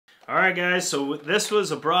Alright guys, so this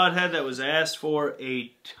was a broadhead that was asked for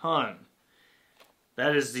a ton.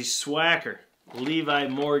 That is the Swhacker Levi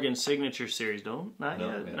Morgan Signature Series. Not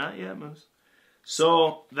yet, Moose.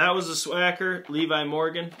 So that was the Swhacker Levi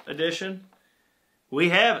Morgan edition. We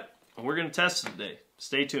have it, and we're going to test it today.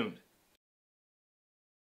 Stay tuned.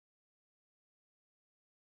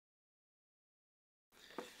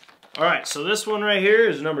 Alright, so this one right here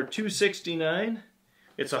is number 269.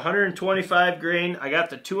 It's 125 grain. I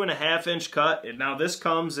got the 2.5 inch cut. Now this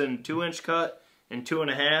comes in 2-inch cut and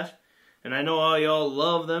 2.5. And I know all y'all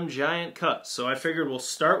love them giant cuts. So I figured we'll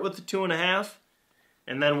start with the 2.5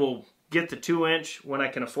 and then we'll get the 2-inch when I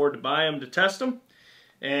can afford to buy them to test them.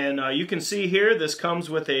 And you can see here this comes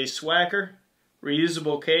with a Swhacker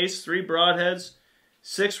reusable case, 3 broadheads,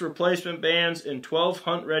 6 replacement bands, and 12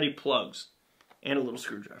 hunt ready plugs. And a little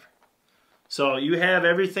screwdriver. So you have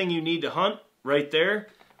everything you need to hunt right there.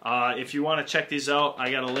 If you want to check these out,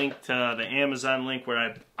 I got a link to the Amazon link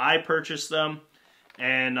where I purchased them.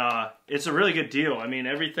 And it's a really good deal. I mean,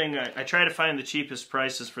 everything, I try to find the cheapest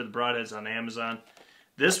prices for the broadheads on Amazon.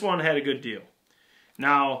 This one had a good deal.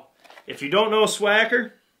 Now, if you don't know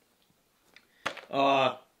Swhacker,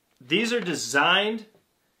 these are designed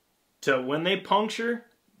to, when they puncture,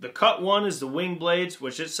 the cut one is the wing blades,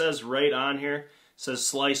 which it says right on here. It says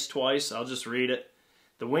slice twice. I'll just read it.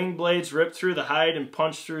 The wing blades rip through the hide and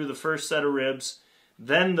punch through the first set of ribs.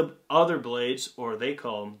 Then the other blades, or they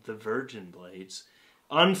call them the virgin blades,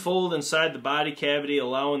 unfold inside the body cavity,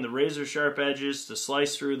 allowing the razor-sharp edges to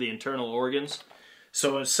slice through the internal organs.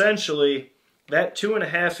 So essentially, that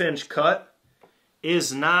 2.5 inch cut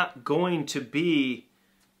is not going to be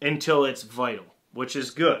until it's vital, which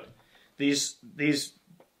is good. These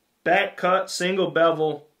back cut single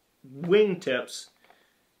bevel wing tips,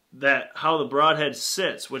 that how the broadhead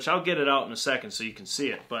sits, which I'll get it out in a second so you can see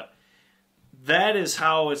it, but that is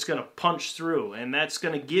how it's going to punch through, and that's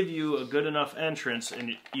going to give you a good enough entrance,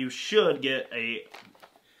 and you should get a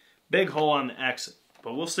big hole on the exit,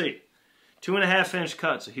 but we'll see. 2.5 inch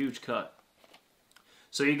cut's a huge cut.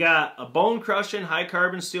 So you got a bone crushing high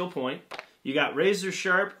carbon steel point. You got razor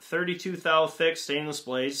sharp 32 thou thick stainless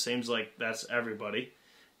blades. Seems like that's everybody.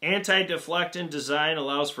 Anti-deflecting design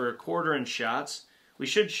allows for 1/4 inch shots. We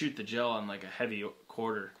should shoot the gel on like a heavy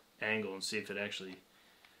 1/4 angle and see if it actually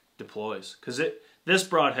deploys. Because this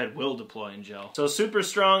broadhead will deploy in gel. So super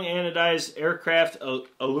strong anodized aircraft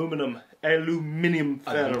aluminum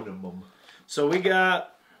foam. So we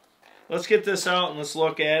got, let's get this out and let's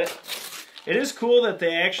look at it. It is cool that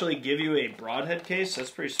they actually give you a broadhead case. That's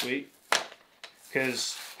pretty sweet.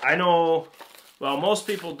 Because I know, well, most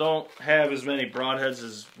people don't have as many broadheads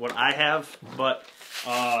as what I have, but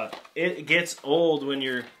it gets old when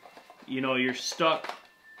you're stuck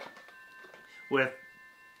with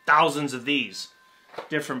thousands of these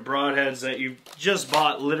different broadheads that you just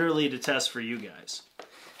bought literally to test for you guys.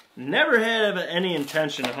 Never had any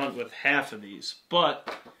intention to hunt with half of these,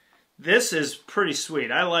 but this is pretty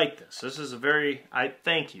sweet. I like this. This is a very, I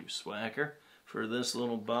thank you, Swhacker, for this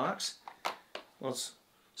little box.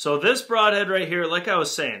 So this broadhead right here, like I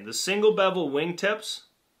was saying, the single bevel wingtips,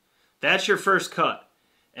 that's your first cut.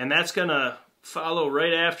 And that's going to follow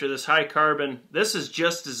right after this high carbon. This is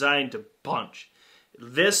just designed to punch.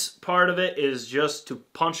 This part of it is just to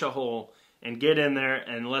punch a hole and get in there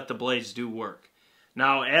and let the blades do work.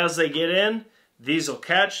 Now, as they get in, these will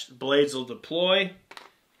catch, blades will deploy.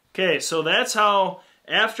 Okay, so that's how,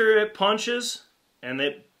 after it punches and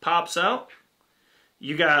it pops out,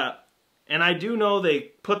 you got, and I do know they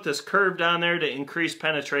put this curved on there to increase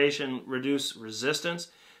penetration, reduce resistance,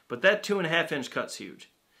 but that 2.5 inch cut's huge.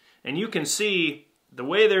 And you can see the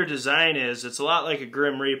way their design is, it's a lot like a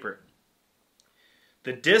Grim Reaper.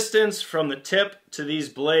 The distance from the tip to these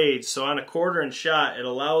blades, so on a 1/4 inch shot, it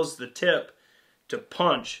allows the tip to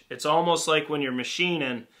punch. It's almost like when you're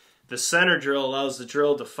machining, the center drill allows the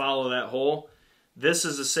drill to follow that hole. This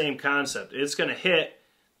is the same concept. It's going to hit,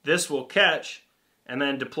 this will catch, and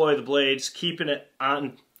then deploy the blades, keeping it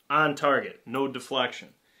on target, no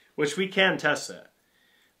deflection, which we can test that.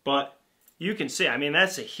 But you can see, I mean,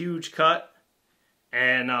 that's a huge cut,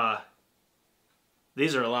 and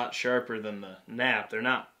these are a lot sharper than the nap. They're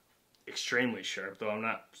not extremely sharp, though. I'm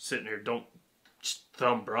not sitting here, don't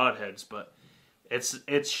thumb broadheads, but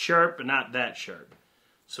it's sharp, but not that sharp.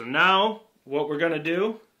 So now, what we're going to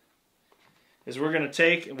do is we're going to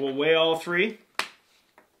take, and we'll weigh all 3,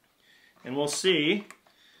 and we'll see.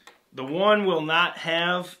 The one will not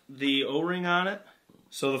have the O-ring on it.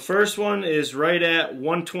 So the first one is right at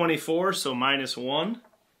 124, so -1.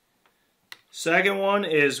 Second one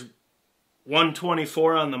is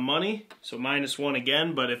 124 on the money, so -1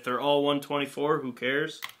 again, but if they're all 124, who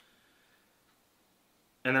cares?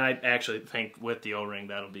 And then I actually think with the O-ring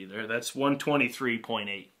that'll be there. That's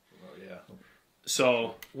 123.8. Oh yeah.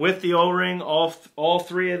 So with the O-ring, all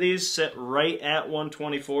three of these sit right at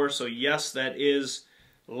 124. So yes, that is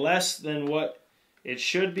less than what it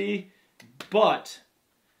should be. But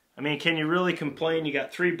I mean, can you really complain? You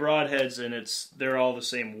got 3 broadheads and they're all the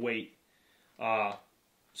same weight.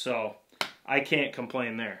 So I can't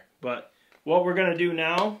complain there. But what we're gonna do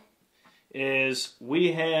now is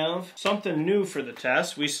we have something new for the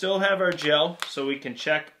test. We still have our gel so we can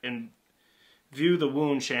check and view the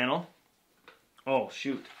wound channel. Oh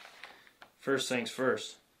shoot, first things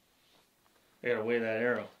first, I gotta weigh that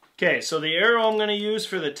arrow. Okay, so the arrow I'm gonna use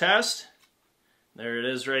for the test, there it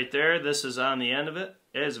is right there. This is on the end of it.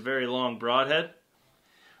 It is a very long broadhead.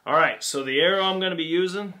 Alright, so the arrow I'm gonna be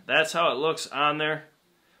using, that's how it looks on there.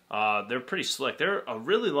 They're pretty slick. They're a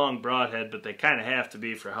really long broadhead, but they kind of have to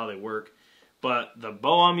be for how they work. But the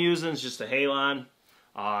bow I'm using is just a Halon.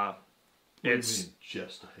 It's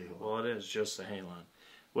just a Halon. Well, it is just a Halon.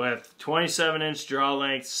 With 27-inch draw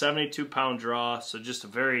length, 72-pound draw, so just a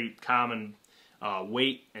very common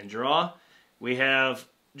weight and draw. We have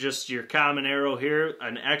just your common arrow here,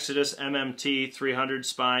 an Exodus MMT 300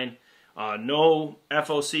 spine. No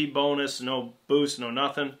FOC bonus, no boost, no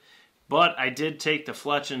nothing. But I did take the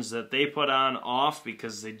fletchings that they put on off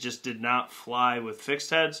because they just did not fly with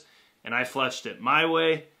fixed heads. And I fletched it my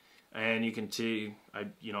way. And you can see,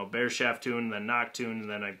 bare shaft tune, then knock tune, and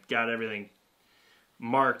then I got everything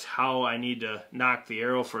marked how I need to knock the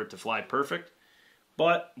arrow for it to fly perfect.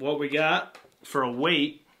 But what we got for a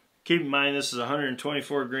weight, keep in mind this is a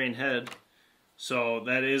 124 grain head. So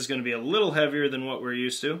that is going to be a little heavier than what we're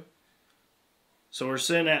used to. So we're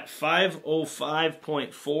sitting at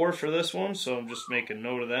 505.4 for this one, so I'm just making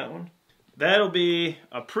note of that one. That'll be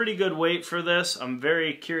a pretty good weight for this. I'm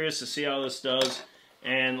very curious to see how this does.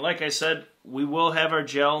 And like I said, we will have our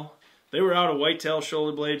gel. They were out of whitetail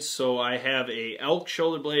shoulder blades, so I have a elk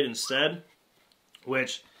shoulder blade instead,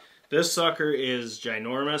 which this sucker is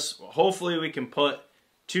ginormous. Hopefully we can put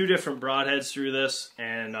 2 different broadheads through this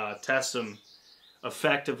and test them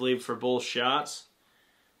effectively for both shots.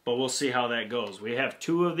 But we'll see how that goes. We have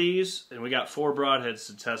 2 of these, and we got 4 broadheads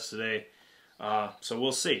to test today. So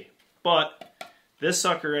we'll see. But this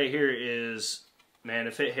sucker right here is, man,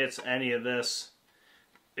 if it hits any of this,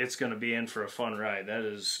 it's going to be in for a fun ride. That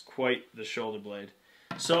is quite the shoulder blade.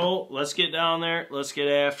 So let's get down there, let's get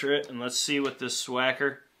after it, and let's see what this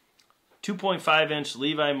swhacker 2.5-inch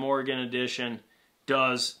Levi Morgan edition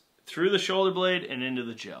does through the shoulder blade and into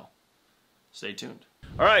the gel. Stay tuned.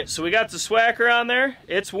 Alright, so we got the swhacker on there.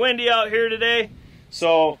 It's windy out here today,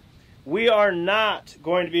 so we are not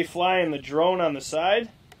going to be flying the drone on the side.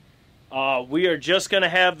 We are just going to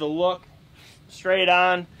have the look straight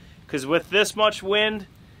on, because with this much wind,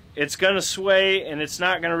 it's going to sway, and it's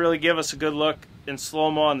not going to really give us a good look in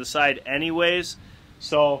slow-mo on the side anyways.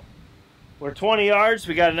 So we're 20 yards.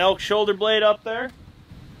 We got an elk shoulder blade up there,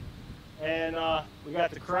 and we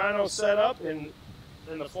got the chrono set up in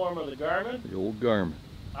the form of the Garmin. The old Garmin.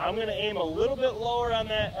 I'm going to aim a little bit lower on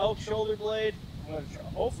that elk shoulder blade. I'm going to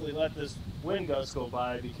hopefully let this wind gust go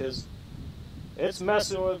by because it's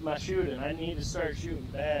messing with my shooting. I need to start shooting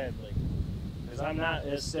badly because I'm not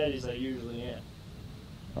as steady as I usually am.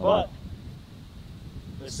 But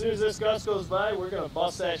as soon as this gust goes by, we're going to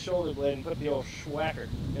bust that shoulder blade and put the old swhacker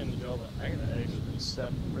in the drill bit. I got to actually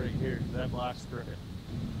step right here because that block's crooked.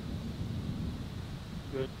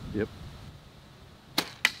 Good? Yep.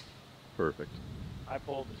 Perfect. I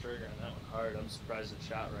pulled the trigger on that one hard. I'm surprised it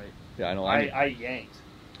shot right. Yeah, I know. I yanked.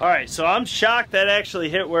 Alright, so I'm shocked that actually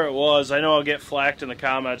hit where it was. I know I'll get flacked in the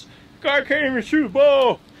comments. Car can't even shoot a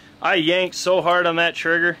bow. I yanked so hard on that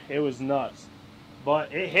trigger. It was nuts.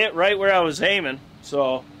 But it hit right where I was aiming.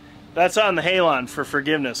 So that's on the Halon for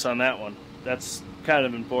forgiveness on that one. That's kind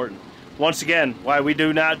of important. Once again, why we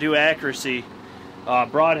do not do accuracy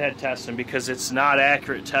broadhead testing, because it's not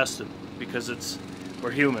accurate testing, because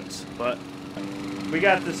we're humans. But we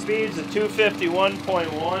got the speeds of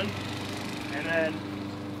 251.1 and then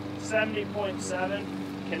 70.7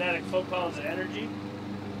 kinetic foot-pounds of energy.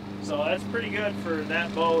 So that's pretty good for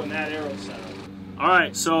that bow and that arrow setup.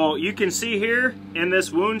 Alright, so you can see here in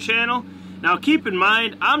this wound channel. Now keep in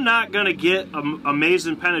mind, I'm not going to get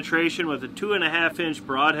amazing penetration with a 2.5-inch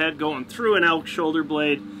broadhead going through an elk shoulder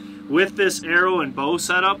blade with this arrow and bow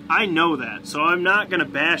setup. I know that, so I'm not going to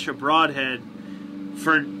bash a broadhead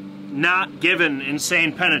for not giving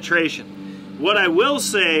insane penetration. What I will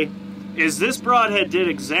say is this broadhead did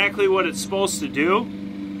exactly what it's supposed to do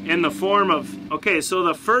in the form of, okay, so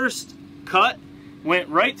the first cut went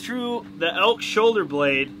right through the elk shoulder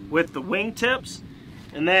blade with the wingtips,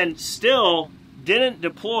 and then still didn't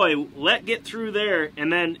deploy, let get through there,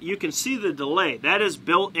 and then you can see the delay. That is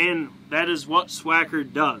built in, that is what swhacker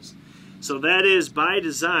does. So that is by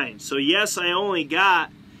design. So yes, I only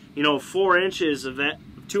got, you know, 4 inches of that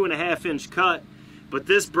 2.5 inch cut, but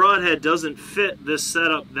this broadhead doesn't fit this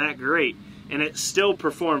setup that great, and it still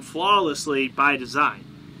performed flawlessly by design.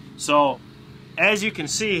 So as you can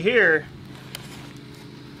see here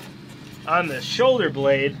on the shoulder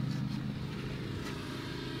blade,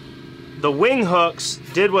 the wing hooks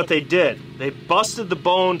did what they did. They busted the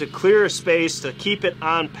bone to clear a space to keep it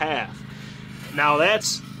on path. Now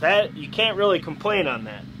that you can't really complain on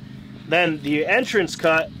that. Then the entrance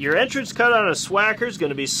cut, your entrance cut on a swhacker is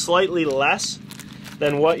going to be slightly less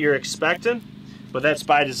than what you're expecting, but that's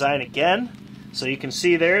by design again. So you can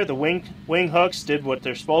see there the wing hooks did what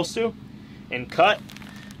they're supposed to and cut,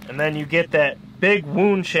 and then you get that big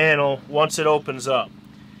wound channel once it opens up.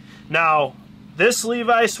 Now this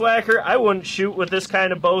Levi swhacker, I wouldn't shoot with this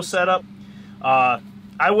kind of bow setup. I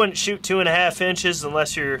wouldn't shoot 2.5 inches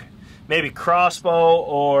unless you're maybe crossbow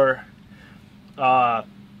or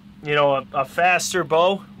you know, a faster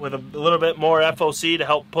bow with a little bit more FOC to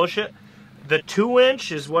help push it. The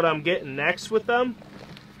 2-inch is what I'm getting next with them,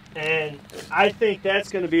 and I think that's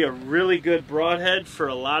going to be a really good broadhead for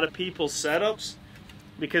a lot of people's setups,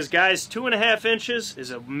 because guys, 2.5 inches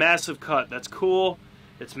is a massive cut. That's cool.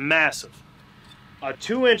 It's massive. A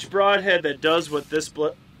 2-inch broadhead that does what this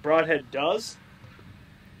broadhead does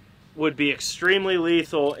would be extremely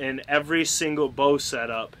lethal in every single bow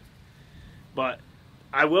setup. But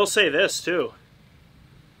I will say this too.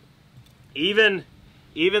 Even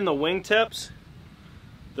the wingtips,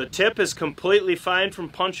 the tip is completely fine from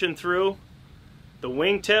punching through. The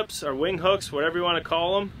wingtips or wing hooks, whatever you want to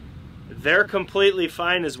call them, they're completely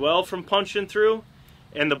fine as well from punching through.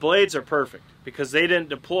 And the blades are perfect because they didn't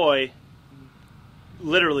deploy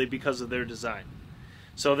literally because of their design.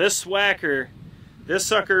 So this swhacker, this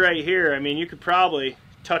sucker right here, I mean, you could probably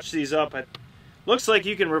touch these up. It looks like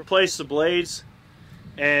you can replace the blades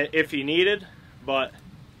if you needed, but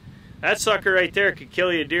that sucker right there could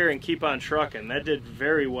kill you a deer and keep on trucking. That did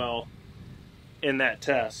very well in that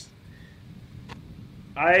test.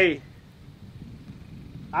 I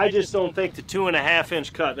just don't think the 2.5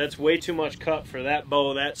 inch cut, that's way too much cut for that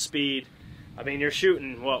bow, that speed. I mean, you're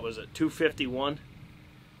shooting, what was it, 251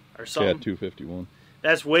 or something? Yeah, 251.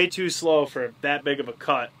 That's way too slow for that big of a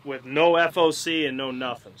cut with no FOC and no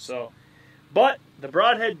nothing. So, but the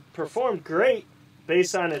broadhead performed great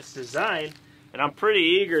based on its design, and I'm pretty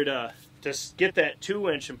eager to just get that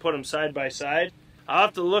 2-inch and put them side by side. I'll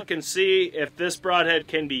have to look and see if this broadhead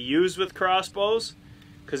can be used with crossbows,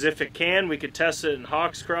 because if it can, we could test it in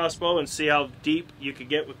Hawk's crossbow and see how deep you could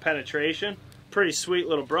get with penetration. Pretty sweet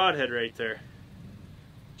little broadhead right there.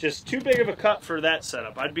 Just too big of a cut for that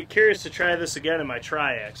setup. I'd be curious to try this again in my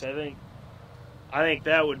Triax. I think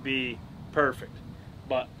that would be perfect.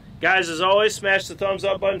 But guys, as always, smash the thumbs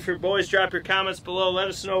up button for your boys. Drop your comments below. Let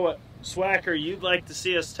us know what swhacker you'd like to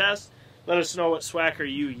see us test. Let us know what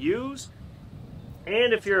swhacker you use.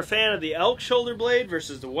 And if you're a fan of the elk shoulder blade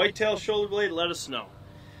versus the whitetail shoulder blade, let us know.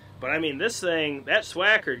 But I mean, this thing, that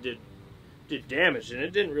swhacker did damage, and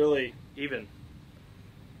it didn't really even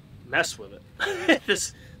mess with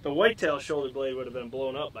it. The whitetail shoulder blade would have been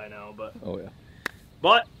blown up by now, but oh yeah.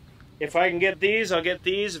 But if I can get these, I'll get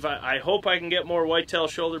these. I hope I can get more whitetail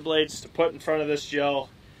shoulder blades to put in front of this gel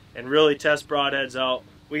and really test broadheads out.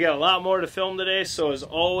 We got a lot more to film today, so as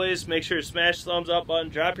always, make sure to smash the thumbs up button,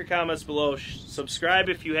 drop your comments below, subscribe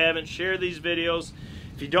if you haven't, share these videos.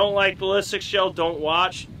 If you don't like ballistics gel, don't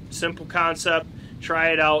watch. Simple concept, try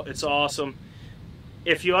it out, it's awesome.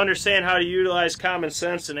 If you understand how to utilize common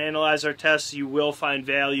sense and analyze our tests, you will find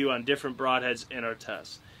value on different broadheads in our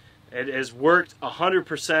tests. It has worked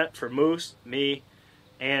 100% for Moose, me,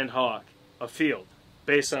 and Hawk, a field,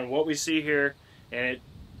 based on what we see here, and it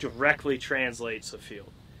directly translates a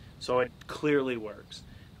field. So it clearly works.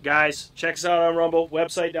 Guys, check us out on Rumble,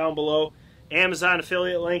 website down below, Amazon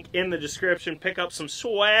affiliate link in the description. Pick up some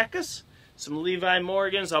swhackers, some Levi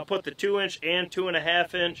Morgans. I'll put the 2-inch and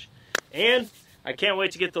 2.5 inch, and I can't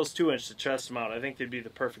wait to get those 2-inch to test them out. I think they'd be the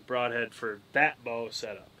perfect broadhead for that bow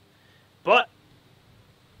setup. But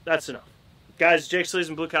that's enough. Guys, Jake Sleaze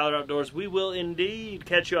and Blue Collar Outdoors. We will indeed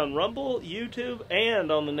catch you on Rumble, YouTube,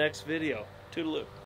 and on the next video. Toodaloo.